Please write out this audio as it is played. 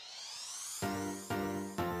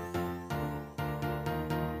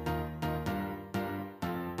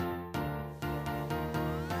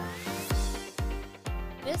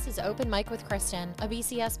This is Open Mic with Kristen, a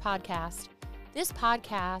BCS podcast. This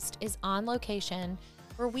podcast is on location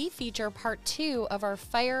where we feature part 2 of our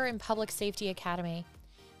Fire and Public Safety Academy.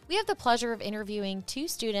 We have the pleasure of interviewing 2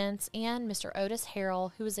 students and Mr. Otis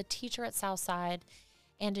Harrell, who is a teacher at Southside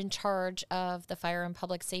and in charge of the Fire and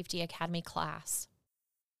Public Safety Academy class.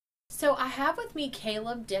 So I have with me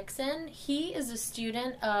Caleb Dixon. He is a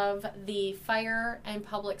student of the Fire and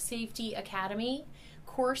Public Safety Academy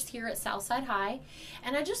course here at Southside High,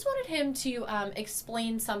 and I just wanted him to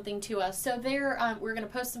explain something to us. So we're going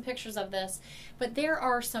to post some pictures of this, but there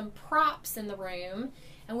are some props in the room,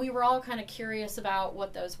 and we were all kind of curious about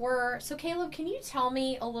what those were. So Caleb, can you tell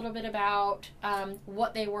me a little bit about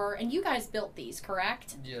what they were? And you guys built these,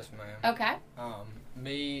 correct? Yes, ma'am. Okay.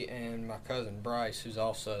 Me and my cousin Bryce, who's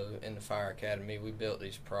also in the Fire Academy, we built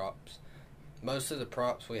these props. Most of the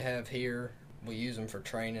props we have here, we use them for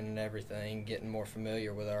training and everything, getting more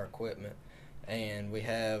familiar with our equipment. And we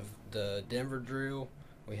have the Denver drill,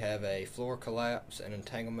 we have a floor collapse, an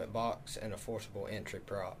entanglement box, and a forcible entry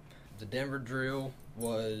prop. The Denver drill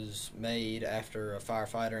was made after a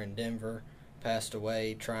firefighter in Denver passed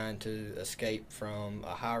away trying to escape from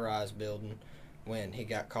a high-rise building when he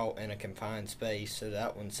got caught in a confined space, so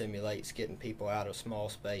that one simulates getting people out of small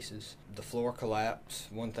spaces. The floor collapse,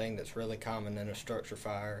 one thing that's really common in a structure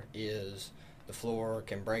fire is the floor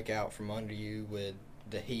can break out from under you with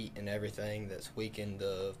the heat and everything that's weakened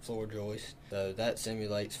the floor joist. So that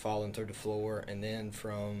simulates falling through the floor, and then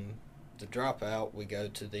from the dropout we go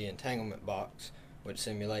to the entanglement box, which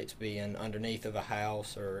simulates being underneath of a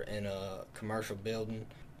house or in a commercial building,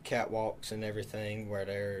 catwalks and everything where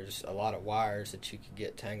there's a lot of wires that you could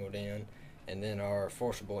get tangled in. And then our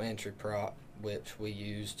forcible entry prop, which we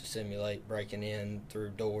use to simulate breaking in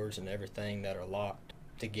through doors and everything that are locked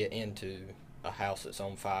to get into a house that's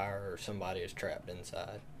on fire or somebody is trapped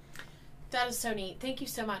inside. That is so neat. Thank you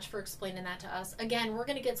so much for explaining that to us. Again, we're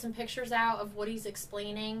going to get some pictures out of what he's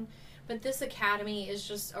explaining, but this academy is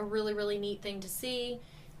just a really, really neat thing to see.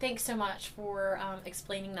 Thanks so much for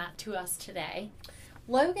explaining that to us today.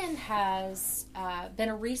 Logan has been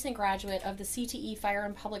a recent graduate of the CTE Fire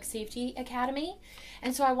and Public Safety Academy,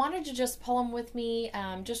 and so I wanted to just pull him with me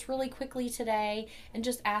just really quickly today and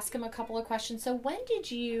just ask him a couple of questions. So when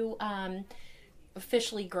did you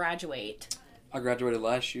officially graduate? I graduated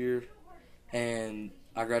last year, and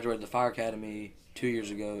I graduated the Fire Academy 2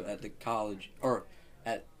 years ago at the college, or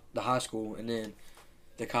at the high school, and then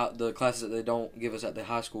the classes that they don't give us at the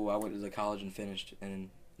high school, I went to the college and finished, and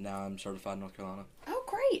now I'm certified in North Carolina. Oh,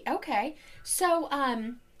 great. Okay. So,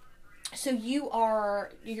 so you're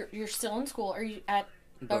still in school. Are you at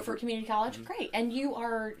Beaufort Community College? Mm-hmm. Great. And you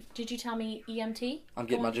are, did you tell me EMT? I'm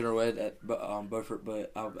getting my general ed at Beaufort,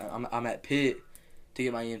 but I'm at Pitt to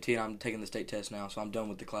get my EMT, and I'm taking the state test now, so I'm done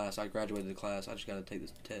with the class. I graduated the class. I just got to take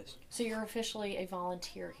this test. So you're officially a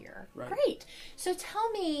volunteer here. Right. Great. So tell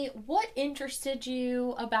me, what interested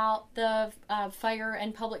you about the Fire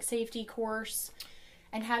and Public Safety course,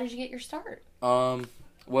 and how did you get your start?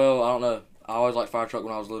 Well, I don't know. I always liked fire truck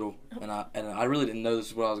when I was little, and I really didn't know this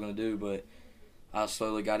is what I was going to do, but I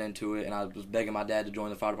slowly got into it, and I was begging my dad to join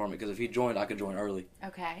the fire department because if he joined, I could join early.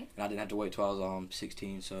 Okay. And I didn't have to wait till I was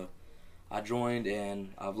 16, so I joined,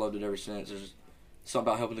 and I've loved it ever since. There's something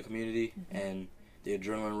about helping the community, and the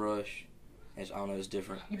adrenaline rush. I don't know, it's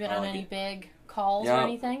different. You been on any big calls or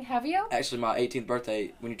anything? Have you? Actually, my 18th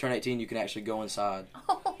birthday, when you turn 18, you can actually go inside.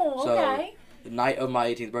 Oh, okay. So, the night of my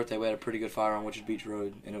 18th birthday, we had a pretty good fire on Witches Beach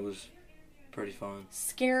Road, and it was pretty fun.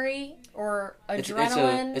 Scary or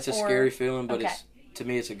adrenaline? It's a scary feeling, but to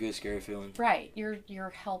me, it's a good scary feeling. Right.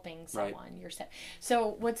 You're helping someone. Right.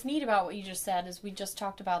 So what's neat about what you just said is we just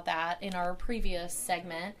talked about that in our previous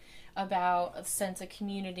segment about a sense of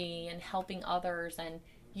community and helping others, and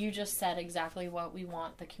you just said exactly what we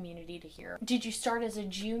want the community to hear. Did you start as a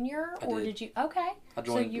junior, or did you? Okay. I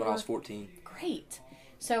joined when I was 14. Great.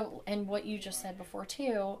 So, and what you just said before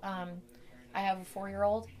too, I have a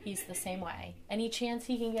 4-year-old. He's the same way. Any chance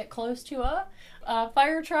he can get close to a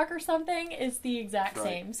fire truck or something is the exact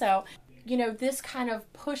same. So, this kind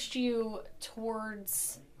of pushed you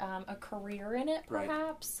towards a career in it,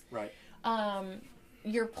 perhaps. Right. Are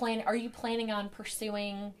you planning on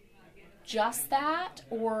pursuing just that,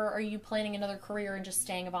 or are you planning another career and just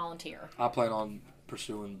staying a volunteer? I plan on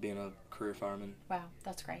pursuing being a career fireman. Wow,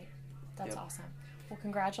 that's great. That's awesome. Well,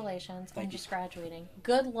 congratulations on just graduating.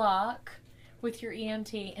 Good luck with your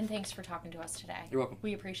EMT, and thanks for talking to us today. You're welcome.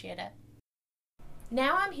 We appreciate it.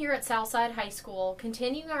 Now I'm here at Southside High School,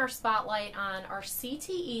 continuing our spotlight on our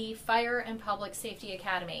CTE Fire and Public Safety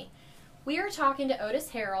Academy. We are talking to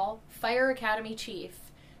Otis Harrell, Fire Academy Chief.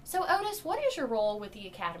 So Otis, what is your role with the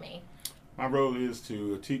Academy? My role is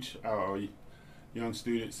to teach our young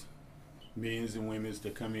students, men and women, to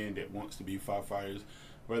come in that wants to be firefighters,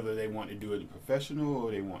 whether they want to do it professional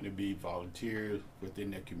or they want to be volunteers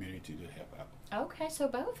within their community to help out. Okay, so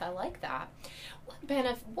both. I like that.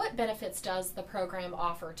 What benefits does the program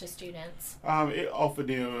offer to students? It offered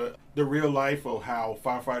them the real life of how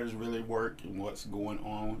firefighters really work and what's going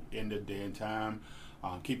on in the day and time,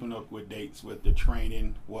 keeping up with dates with the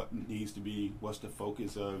training, what needs to be, what's the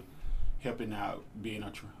focus of helping out being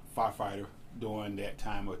a firefighter during that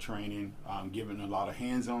time of training, giving a lot of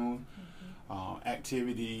hands-on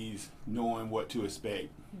activities, knowing what to expect,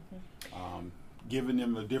 giving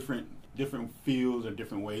them a different fields or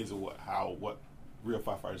different ways of what real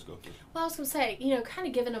firefighters go through. Well, I was going to say, kind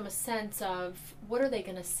of giving them a sense of what are they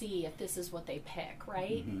going to see if this is what they pick,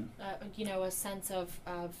 right? A sense of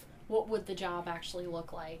what would the job actually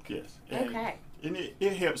look like. Yes. Okay. And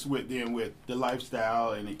it helps with them with the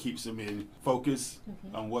lifestyle, and it keeps them in focus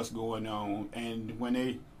on what's going on. And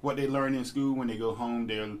what they learn in school, when they go home,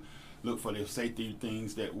 they'll look for the safety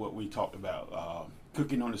things that what we talked about.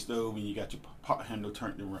 Cooking on the stove and you got your pot handle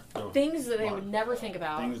turned around. Things that they would never think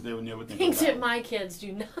about. Things they would never think about. Things that my kids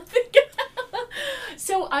do not think about.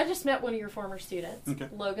 So I just met one of your former students,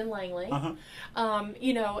 Logan Langley.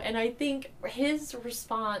 And I think his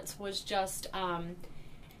response was just,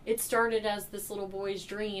 it started as this little boy's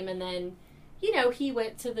dream, and then, he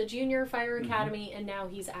went to the junior fire academy, and now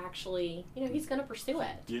he's actually, he's going to pursue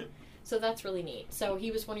it. Yeah. So that's really neat. So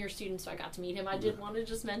he was one of your students, so I got to meet him. I did want to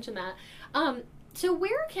just mention that. So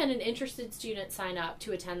where can an interested student sign up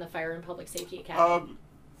to attend the Fire and Public Safety Academy?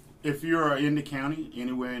 If you're in the county,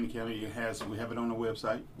 anywhere in the county, we have it on the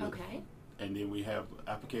website. Okay. And then we have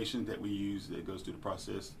applications that we use that goes through the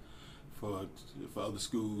process for other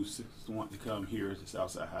schools who want to come here to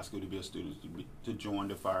Southside High School to be a student to join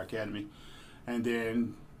the Fire Academy. And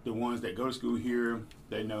then the ones that go to school here,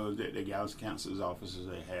 they know that the guidance counselor's offices,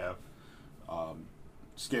 they have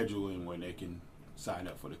scheduling when they can sign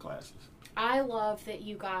up for the classes. I love that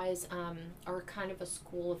you guys are kind of a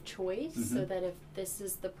school of choice, so that if this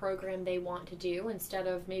is the program they want to do, instead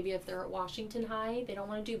of maybe if they're at Washington High, they don't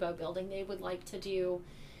want to do boat building, they would like to do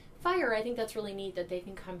fire. I think that's really neat that they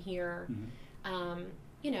can come here,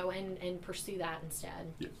 and pursue that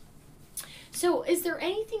instead. Yes. So is there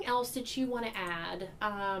anything else that you want to add,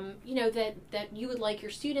 that you would like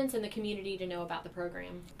your students and the community to know about the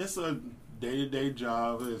program? It's a day-to-day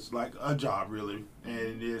job. It's like a job, really,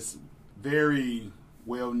 and it's very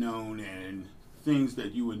well known, and things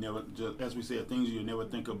that you would never, just as we said, things you never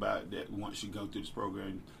think about that once you go through this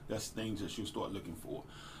program, that's things that you'll start looking for.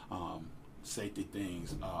 Safety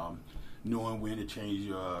things, knowing when to change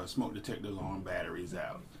your smoke detector alarm batteries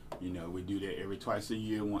out. We do that every twice a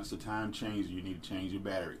year. Once the time changes, you need to change your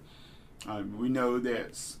battery. We know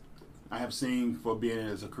that I have seen, for being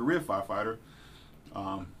as a career firefighter,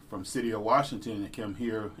 from City of Washington, and came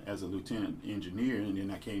here as a lieutenant engineer, and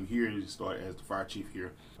then I came here and started as the fire chief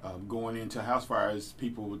here. Going into house fires,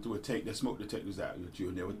 people would take their smoke detectors out, which you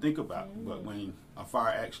would never think about. But when a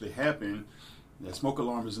fire actually happened, the smoke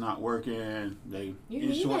alarm is not working, the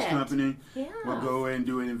insurance company will go and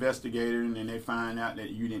do an investigating, and they find out that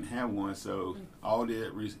you didn't have one. So all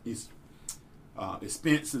the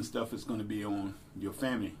expense and stuff is going to be on your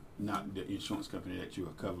family, not the insurance company that you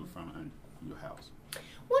are covered from in your house.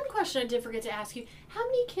 One question I did forget to ask you: how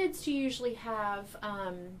many kids do you usually have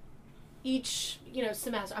each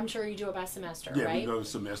semester? I'm sure you do it by semester, right? Yeah, we go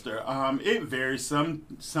semester. It varies.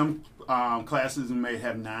 Some classes we may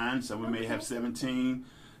have 9, some we may have 17.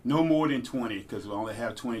 No more than 20, because we only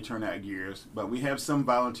have 20 turnout gears. But we have some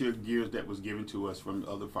volunteer gears that was given to us from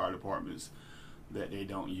other fire departments that they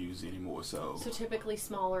don't use anymore. So typically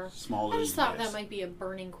smaller. Smaller. I just thought that might be a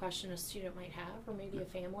burning question a student might have, or maybe a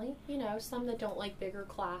family. Some that don't like bigger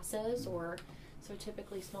classes, or so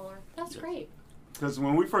typically smaller. That's great. Because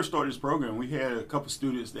when we first started this program, we had a couple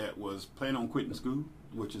students that was planning on quitting school,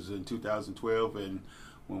 which is in 2012. And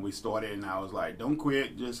when we started, and I was like, don't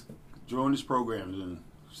quit, just join this program and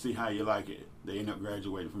see how you like it. They end up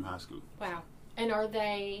graduating from high school. Wow. And have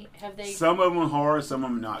they? Some of them are hard, some of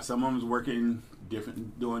them not. Some of them is working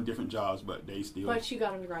doing different jobs, but they still. But you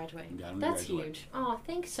got them to graduate. That's huge. Oh,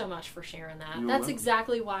 thanks so much for sharing that. You're That's welcome.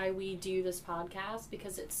 Exactly why we do this podcast,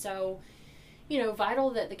 because it's so, vital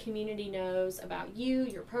that the community knows about you,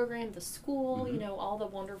 your program, the school, all the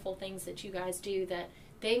wonderful things that you guys do that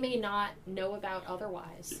they may not know about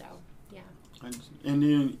otherwise. So, yeah.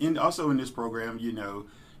 And also in this program,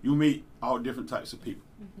 you meet all different types of people.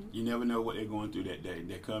 You never know what they're going through that day.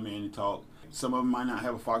 They come in and talk. some of them might not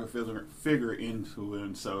have a father figure into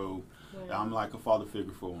them, so I'm like a father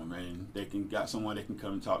figure for them, and they got someone they can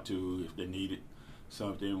come and talk to if they need it,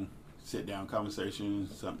 something, sit down conversation,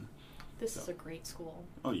 something. This is a great school.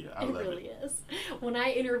 Oh yeah, I love it. It really is. When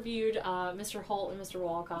I interviewed Mr. Holt and Mr.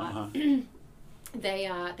 Walcott, they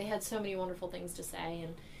had so many wonderful things to say,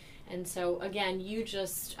 and so again, you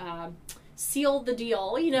just sealed the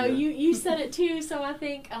deal. You said it too. So I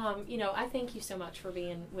think I thank you so much for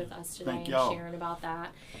being with us today and sharing about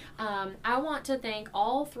that. I want to thank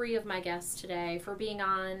all three of my guests today for being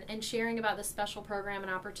on and sharing about this special program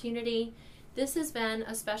and opportunity. This has been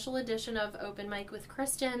a special edition of Open Mic with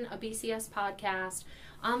Kristen, a BCS podcast,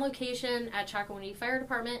 on location at Chocowinity Fire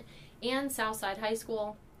Department and Southside High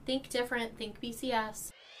School. Think different, think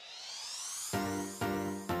BCS.